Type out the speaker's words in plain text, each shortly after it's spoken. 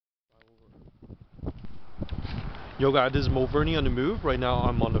Yo guys, this is MoVernie on the move. Right now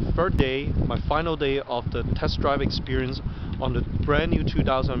I'm on the third day, my final day of the test drive experience on the brand new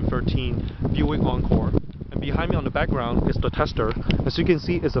 2013 Buick Encore. And behind me on the background is the tester. As you can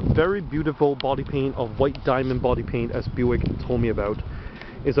see, it's a very beautiful body paint of white diamond body paint as Buick told me about.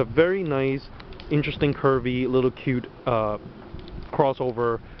 It's a very nice, interesting, curvy, little cute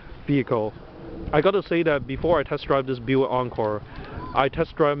crossover vehicle. I gotta say that before I test drive this Buick Encore, I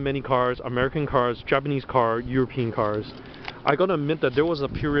test drive many cars, American cars, Japanese cars, European cars. I gotta admit that there was a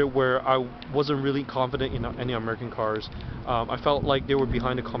period where I wasn't really confident in any American cars. I felt like they were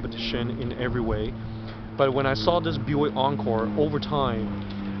behind the competition in every way. But when I saw this Buick Encore, over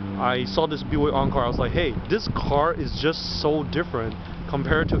time, I saw this Buick Encore, I was like, hey, this car is just so different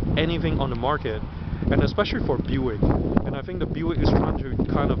compared to anything on the market. And especially for Buick. And I think the Buick is trying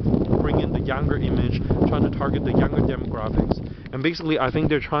to kind of bring in the younger image, trying to target the younger demographics. And basically I think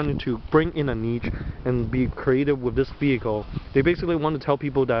they're trying to bring in a niche and be creative with this vehicle. They basically want to tell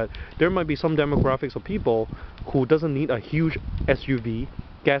people that there might be some demographics of people who doesn't need a huge SUV,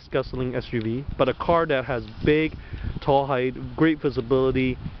 guzzling SUV, but a car that has big, tall height, great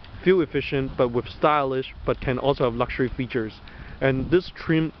visibility, fuel efficient, but with stylish, but can also have luxury features. And this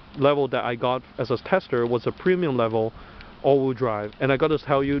trim level that I got as a tester was a premium level all-wheel drive. And I gotta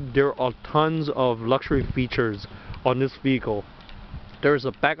tell you, there are tons of luxury features on this vehicle. There's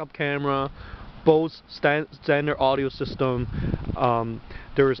a backup camera, Bose standard audio system,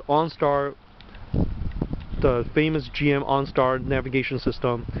 there is OnStar, the famous GM OnStar navigation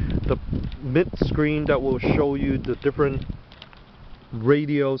system, the mid-screen that will show you the different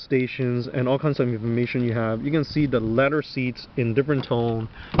radio stations and all kinds of information you have. You can see the leather seats in different tone,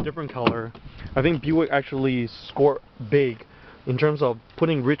 different color. I think Buick actually scored big in terms of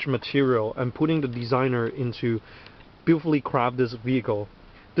putting rich material and putting the designer into beautifully craft this vehicle.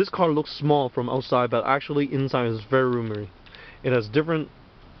 This car looks small from outside, but actually inside is very roomy. It has different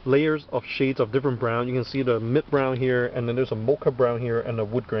layers of shades of different brown. You can see the mid brown here, and then there's a mocha brown here and a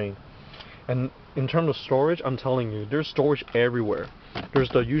wood grain. And in terms of storage, I'm telling you, there's storage everywhere. There's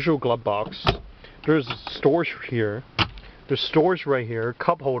the usual glove box, there's storage here, there's storage right here,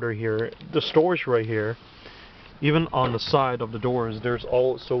 cup holder here, the storage right here. Even on the side of the doors, there's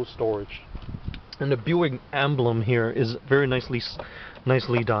also storage. And the Buick emblem here is very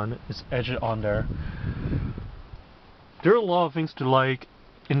nicely done. It's edged on there. There are a lot of things to like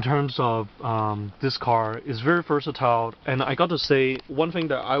in terms of this car. Is very versatile, and I got to say, one thing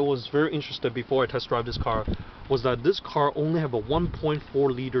that I was very interested before I test drive this car was that this car only have a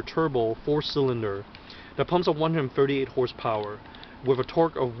 1.4 liter turbo 4-cylinder that pumps up 138 horsepower with a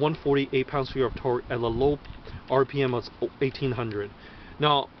torque of 148 pounds-feet of torque at a low RPM of 1800.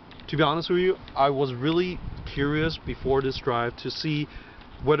 Now, to be honest with you, I was really curious before this drive to see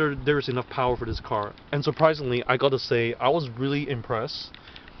whether there's enough power for this car, and surprisingly, I got to say, I was really impressed.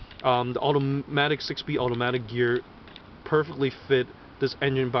 The automatic 6-speed automatic gear perfectly fit this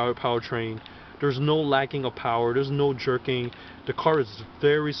engine powertrain. There's no lacking of power, there's no jerking. The car is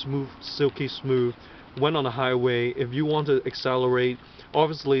very smooth, silky smooth. When on the highway, if you want to accelerate,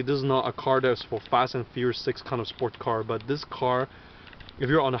 obviously this is not a car that's for Fast and Furious 6 kind of sports car, but this car, if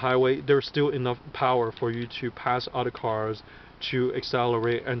you're on the highway, there's still enough power for you to pass other cars, to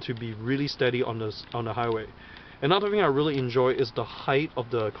accelerate, and to be really steady on the highway. Another thing I really enjoy is the height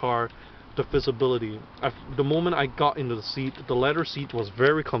of the car, the visibility. The moment I got into the seat, the leather seat was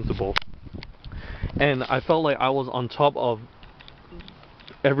very comfortable, and I felt like I was on top of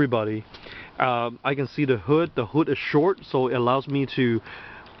everybody. I can see the hood. The hood is short, so it allows me to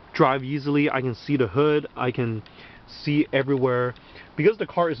drive easily. I can see the hood. I can see everywhere because the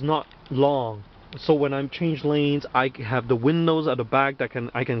car is not long. So when I change lanes, I have the windows at the back that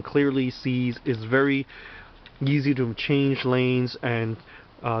I can clearly see. It's very easy to change lanes, and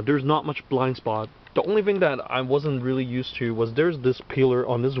there's not much blind spot. The only thing that I wasn't really used to was there's this pillar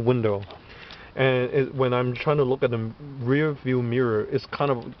on this window, and when I'm trying to look at the rear view mirror, it's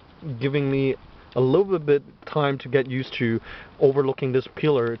kind of giving me a little bit time to get used to overlooking this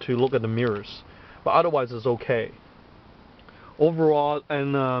pillar to look at the mirrors, but otherwise it's okay. Overall,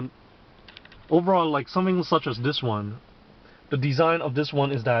 like something such as this one, the design of this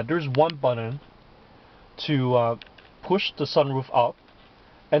one is that there's one button to push the sunroof up,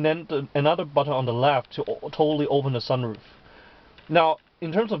 and then another button on the left to totally open the sunroof. Now,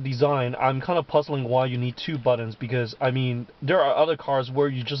 in terms of design, I'm kind of puzzling why you need two buttons, because I mean, there are other cars where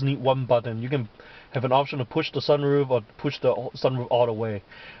you just need one button. You can have an option to push the sunroof or push the sunroof all the way.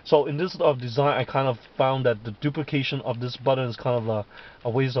 So in this design, I kind of found that the duplication of this button is kind of a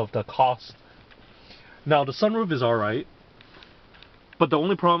waste of the cost. Now the sunroof is alright, But the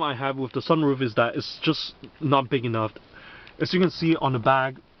only problem I have with the sunroof is that it's just not big enough. As you can see on the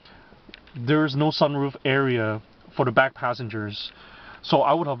back, there's no sunroof area for the back passengers. So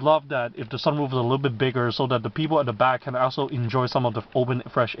I would have loved that if the sunroof was a little bit bigger so that the people at the back can also enjoy some of the open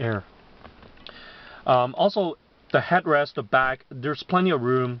fresh air. Also, the headrest, the back, there's plenty of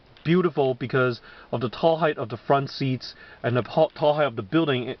room. Beautiful because of the tall height of the front seats and the tall height of the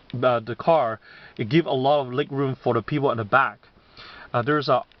building, the car. It gives a lot of leg room for the people at the back. There's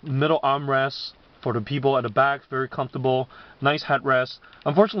a middle armrest for the people at the back, very comfortable, nice headrest.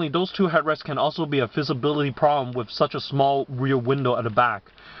 Unfortunately, those two headrests can also be a visibility problem with such a small rear window at the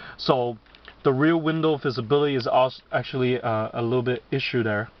back. So the rear window visibility is also actually a little bit issue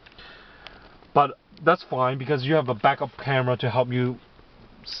there. But that's fine because you have a backup camera to help you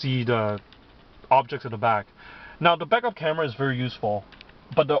see the objects at the back. Now the backup camera is very useful,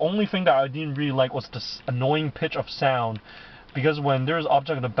 but the only thing that I didn't really like was this annoying pitch of sound, because when there's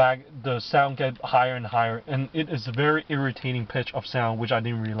object at the back, the sound gets higher and higher, and it is a very irritating pitch of sound, which I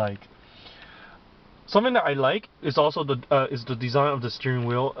didn't really like. Something that I like is also the design of the steering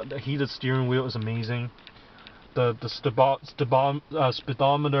wheel. The heated steering wheel is amazing. The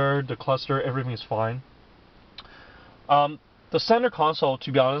speedometer, the cluster, everything is fine. The center console, to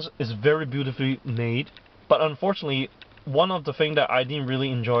be honest, is very beautifully made, but unfortunately, one of the things that I didn't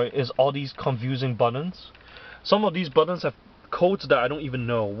really enjoy is all these confusing buttons. Some of these buttons have codes that I don't even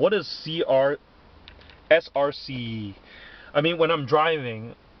know. What is SRC? I mean, when I'm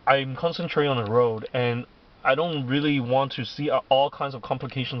driving, I'm concentrating on the road, and I don't really want to see all kinds of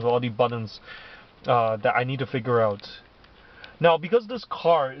complications with all these buttons that I need to figure out. Now, because this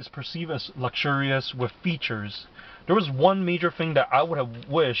car is perceived as luxurious with features, there was one major thing that I would have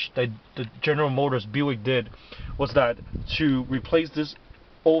wished that the General Motors Buick did, was that to replace this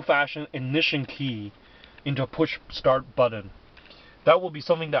old-fashioned ignition key into a push start button. That would be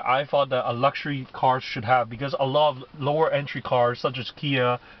something that I thought that a luxury car should have, because a lot of lower entry cars such as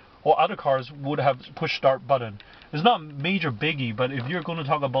Kia or other cars would have push start button. It's not a major biggie, but if you're going to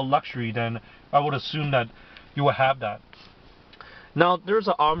talk about luxury, then I would assume that you will have that. Now there's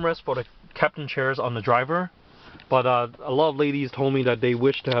an armrest for the captain chairs on the driver, but a lot of ladies told me that they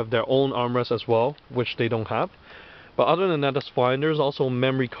wish to have their own armrest as well, which they don't have. But other than that, that's fine. There's also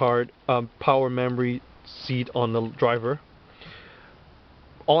memory card, power memory seat on the driver.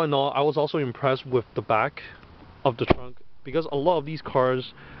 All in all, I was also impressed with the back of the trunk, because a lot of these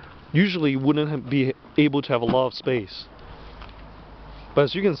cars usually wouldn't be able to have a lot of space. But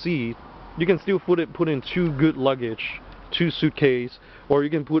as you can see, you can still put in two good luggage, 2 suitcases, or you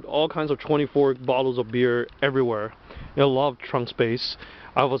can put all kinds of 24 bottles of beer everywhere. A lot of trunk space.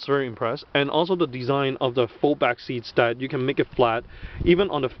 I was very impressed. And also the design of the foldback seats, that you can make it flat. Even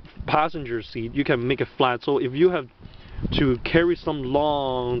on the passenger seat, you can make it flat. So if you have to carry some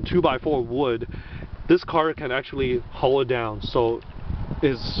long 2x4 wood, this car can actually haul it down. So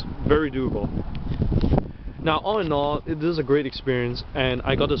it's very doable. Now, all in all, this is a great experience, and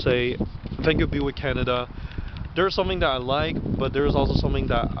I got to say, thank you Buick Canada. There's something that I like, but there's also something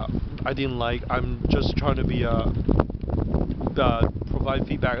that I didn't like. I'm just trying to be provide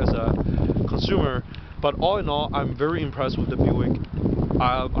feedback as a consumer. But all in all, I'm very impressed with the Buick.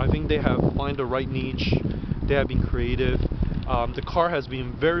 I think they have found the right niche. They have been creative. The car has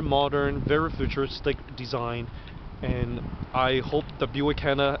been very modern, very futuristic design, and I hope the Buick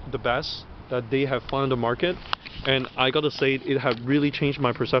Canada the best that they have found the market. And I gotta say, it has really changed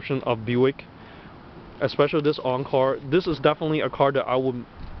my perception of Buick, especially this Encore. This is definitely a car that I would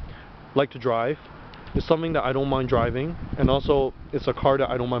like to drive. It's something that I don't mind driving, and also it's a car that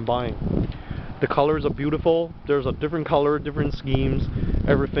I don't mind buying. The colors are beautiful. There's a different color, different schemes,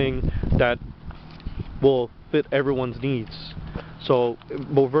 everything that will fit everyone's needs. So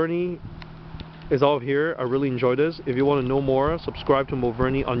MoVernie is all here. I really enjoyed this. If you want to know more, subscribe to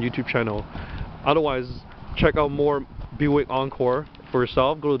MoVernie on YouTube channel. Otherwise, check out more Buick Encore for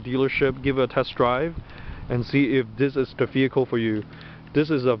yourself. Go to the dealership, give it a test drive, and see if this is the vehicle for you. This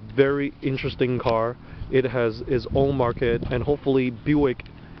is a very interesting car. It has its own market, and hopefully Buick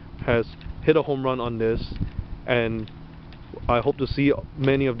has hit a home run on this, and I hope to see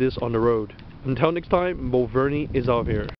many of this on the road. Until next time, MoVernie is out here.